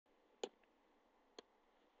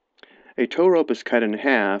A tow rope is cut in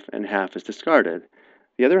half and half is discarded.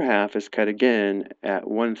 The other half is cut again at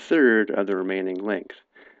 1/3 of the remaining length.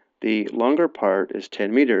 The longer part is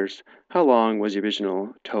 10 meters. How long was the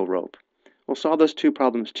original tow rope? We'll solve those two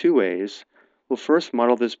problems two ways. We'll first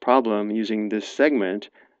model this problem using this segment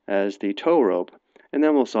as the tow rope, and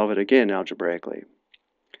then we'll solve it again algebraically.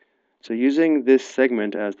 So using this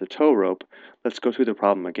segment as the tow rope, let's go through the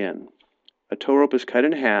problem again. A tow rope is cut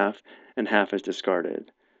in half and half is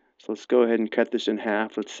discarded. So let's go ahead and cut this in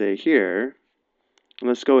half, let's say here. And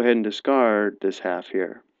let's go ahead and discard this half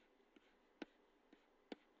here.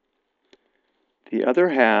 The other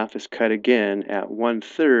half is cut again at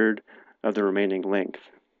 1/3 of the remaining length.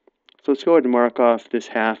 So let's go ahead and mark off this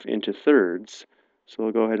half into thirds. So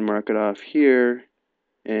we'll go ahead and mark it off here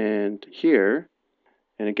and here.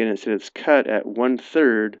 And again, it said it's cut at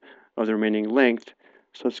 1/3 of the remaining length.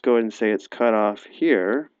 So let's go ahead and say it's cut off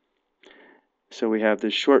here. So we have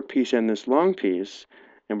this short piece and this long piece,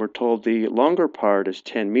 and we're told the longer part is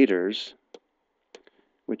 10 meters,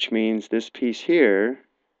 which means this piece here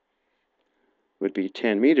would be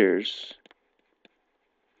 10 meters.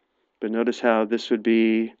 But notice how this would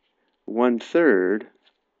be 1/3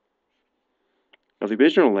 of the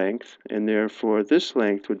original length, and therefore this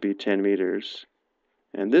length would be 10 meters.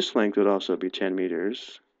 And this length would also be 10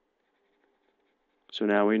 meters. So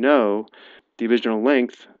now we know the original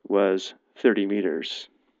length was 30 meters.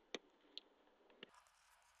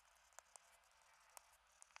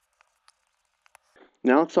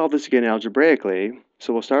 Now let's solve this again algebraically.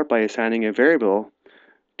 So we'll start by assigning a variable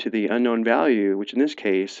to the unknown value, which in this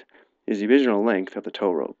case is the original length of the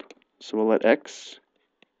tow rope. So we'll let x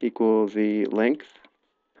equal the length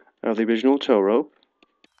of the original tow rope.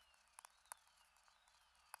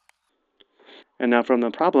 And now from the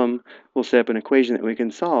problem, we'll set up an equation that we can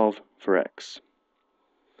solve for x.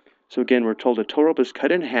 So again, we're told a tow rope is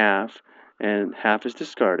cut in half and half is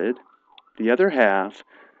discarded. The other half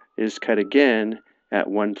is cut again at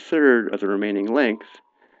 1/3 of the remaining length.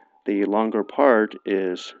 The longer part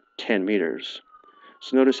is 10 meters.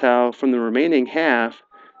 So notice how from the remaining half,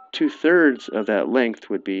 2/3 of that length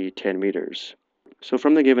would be 10 meters. So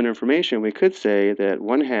from the given information, we could say that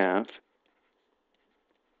 1/2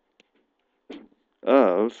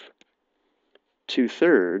 of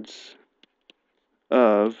 2/3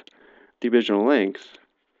 of the original length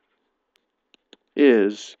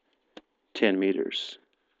is 10 meters.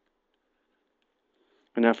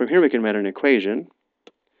 And now from here we can write an equation.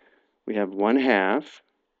 We have 1/2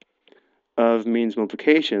 of means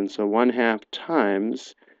multiplication, so 1/2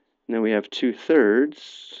 times, and then we have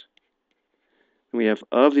 2/3, and we have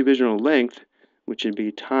of the original length, which would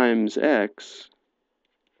be times x,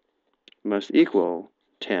 must equal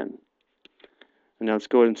 10. And now let's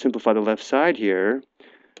go ahead and simplify the left side here.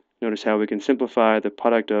 Notice how we can simplify the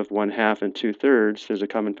product of 1/2 and 2/3. There's a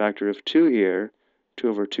common factor of 2 here. 2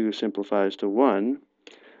 over 2 simplifies to 1.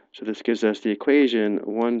 So this gives us the equation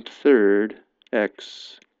 1/3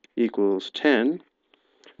 x equals 10.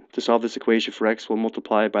 To solve this equation for x, we'll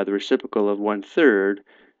multiply by the reciprocal of 1/3,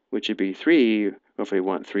 which would be 3, or if we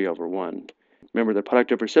want 3 over 1. Remember, the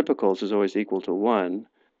product of reciprocals is always equal to 1.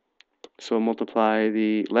 So we'll multiply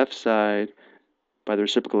the left side by the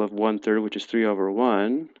reciprocal of 1/3, which is 3 over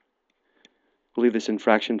 1. We'll leave this in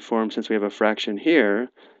fraction form since we have a fraction here.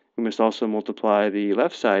 We must also multiply the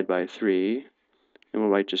left side by 3. And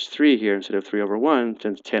we'll write just 3 here instead of 3 over 1,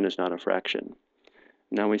 since 10 is not a fraction.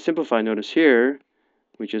 Now when we simplify, notice here,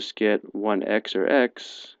 we just get 1x, or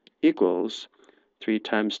x, equals 3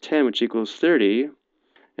 times 10, which equals 30.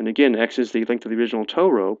 And again, x is the length of the original tow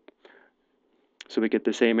rope. So we get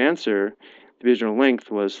the same answer. The original length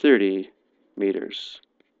was 30 meters.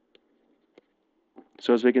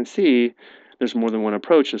 So as we can see, there's more than one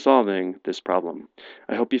approach to solving this problem.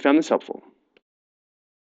 I hope you found this helpful.